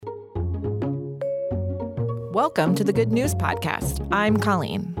Welcome to the Good News Podcast. I'm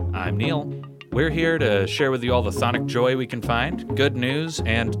Colleen. I'm Neil. We're here to share with you all the sonic joy we can find, good news,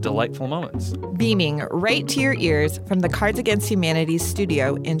 and delightful moments. Beaming right to your ears from the Cards Against Humanity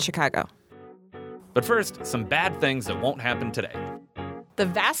studio in Chicago. But first, some bad things that won't happen today. The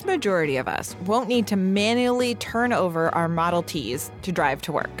vast majority of us won't need to manually turn over our Model Ts to drive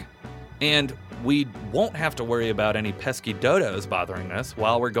to work. And we won't have to worry about any pesky dodos bothering us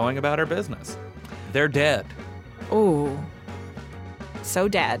while we're going about our business. They're dead. Ooh, so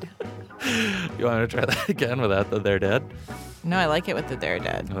dead. You want to try that again without the they're dead? No, I like it with the they're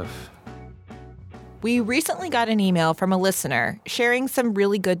dead. Ugh. We recently got an email from a listener sharing some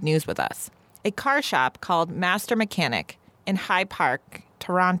really good news with us. A car shop called Master Mechanic in High Park,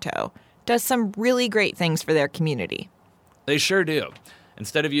 Toronto, does some really great things for their community. They sure do.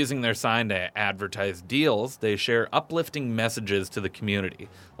 Instead of using their sign to advertise deals, they share uplifting messages to the community.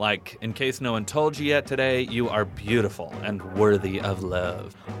 Like, in case no one told you yet today, you are beautiful and worthy of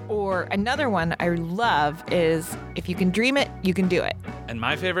love. Or another one I love is, if you can dream it, you can do it. And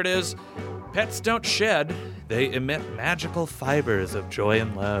my favorite is, pets don't shed. They emit magical fibers of joy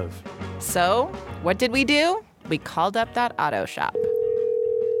and love. So, what did we do? We called up that auto shop.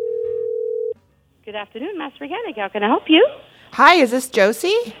 Good afternoon, Master Mechanic. How can I help you? Hi, is this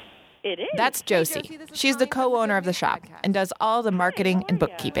Josie? It is. That's Josie. She's the co-owner of the shop and does all the marketing and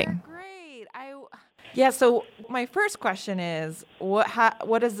bookkeeping. Great. Yeah, so my first question is,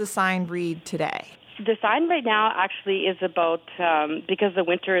 what does the sign read today? The sign right now actually is about, because the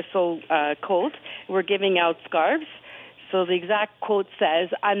winter is so cold, we're giving out scarves. So the exact quote says,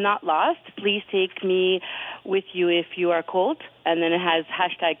 "I'm not lost. Please take me with you if you are cold." And then it has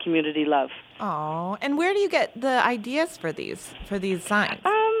hashtag community love. Oh, and where do you get the ideas for these signs?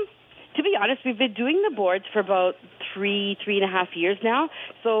 To be honest, we've been doing the boards for about three and a half years now.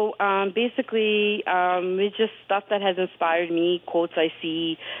 So basically, it's just stuff that has inspired me, quotes I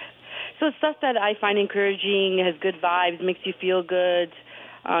see. So it's stuff that I find encouraging, has good vibes, makes you feel good.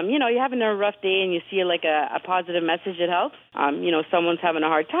 You're having a rough day and you see like a positive message, it helps. Someone's having a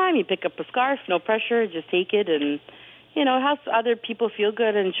hard time, you pick up a scarf, no pressure, just take it and, it helps other people feel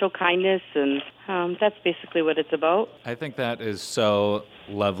good and show kindness, and that's basically what it's about. I think that is so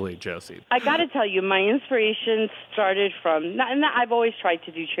lovely, Josie. I got to tell you, my inspiration started from, and I've always tried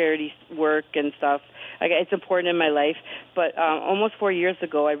to do charity work and stuff. It's important in my life, but almost 4 years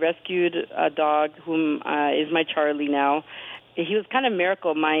ago, I rescued a dog whom is my Charlie now. He was kind of a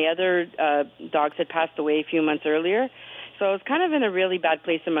miracle. My other dogs had passed away a few months earlier. So I was kind of in a really bad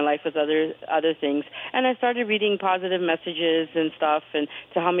place in my life with other things. And I started reading positive messages and stuff and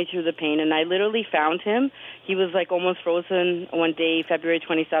to help me through the pain. And I literally found him. He was like almost frozen one day, February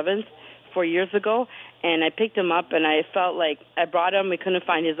 27th, 4 years ago. And I picked him up and I felt like I brought him. We couldn't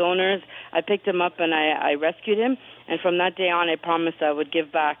find his owners. I picked him up and I rescued him. And from that day on, I promised I would give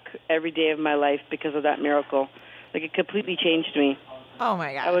back every day of my life because of that miracle. Like, it completely changed me. Oh,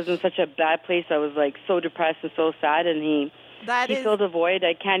 my gosh. I was in such a bad place. I was, like, so depressed and so sad, and he filled a void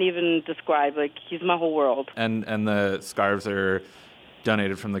I can't even describe. Like, he's my whole world. And the scarves are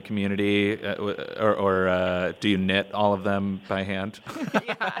donated from the community, or do you knit all of them by hand?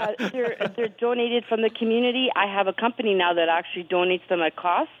 They're donated from the community. I have a company now that actually donates them at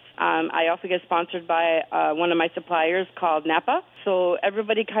cost. I also get sponsored by one of my suppliers called Napa. So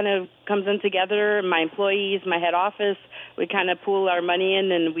everybody kind of comes in together, my employees, my head office. We kind of pool our money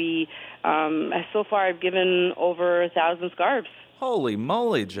in, and we, so far I've given over 1,000 scarves. Holy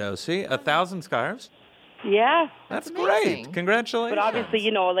moly, Josie, 1,000 scarves? Yeah. That's great. Congratulations. But obviously,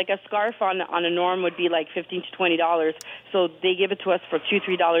 like a scarf on a norm would be like $15 to $20. So they give it to us for $2,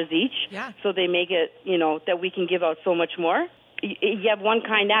 $3 each. Yeah. So they make it, that we can give out so much more. You have one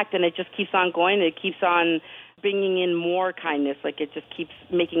kind act, and it just keeps on going. It keeps on bringing in more kindness. Like, it just keeps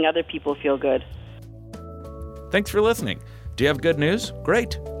making other people feel good. Thanks for listening. Do you have good news?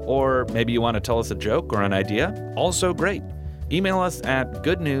 Great. Or maybe you want to tell us a joke or an idea? Also great. Email us at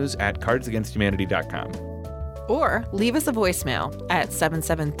goodnews@cardsagainsthumanity.com. Or leave us a voicemail at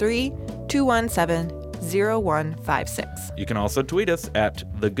 773-217-0156. You can also tweet us at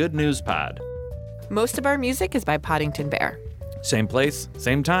The Good News Pod. Most of our music is by Poddington Bear. Same place,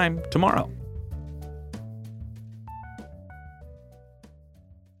 same time, tomorrow.